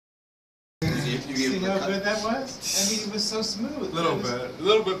See how good that was? I mean, it was so smooth. A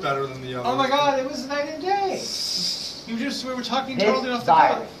little bit better than the other. Oh my God, it was night and day. We were talking This totally off the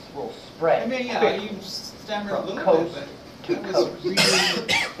virus cuff. will spread I mean, yeah, quickly you stammered a from little coast bit, to but it was coast.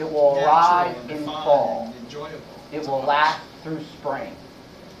 really It will arrive natural and in fun fall. and enjoyable. It to will watch. last through spring.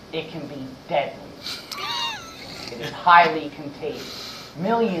 It can be deadly. It is highly contagious.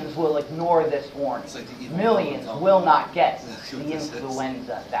 Millions will ignore this warning. Millions will not get the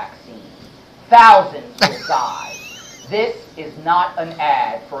influenza vaccine. Thousands will die. This is not an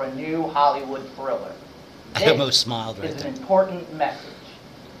ad for a new Hollywood thriller. I almost smiled right This is there. an important message.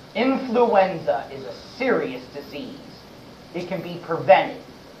 Influenza is a serious disease. It can be prevented.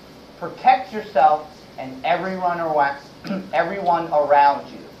 Protect yourself and everyone around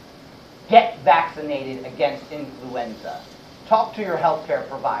you. Get vaccinated against influenza. Talk to your healthcare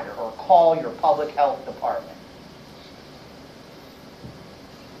provider or call your public health department.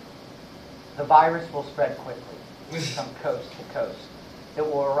 The virus will spread quickly from coast to coast. It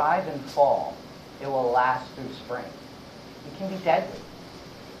will arrive in fall. It will last through spring. It can be deadly.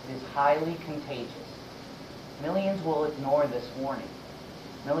 It is highly contagious. Millions will ignore this warning.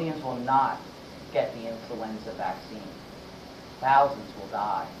 Millions will not get the influenza vaccine. Thousands will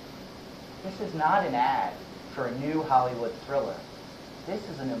die. This is not an ad for a new Hollywood thriller. This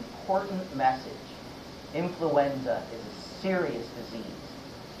is an important message. Influenza is a serious disease.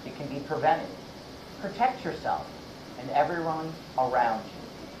 It can be prevented. Protect yourself and everyone around you.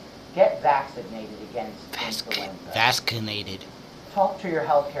 Get vaccinated against influenza. Vaccinated. Talk to your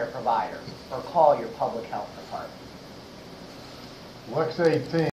healthcare provider or call your public health department. Lex 18.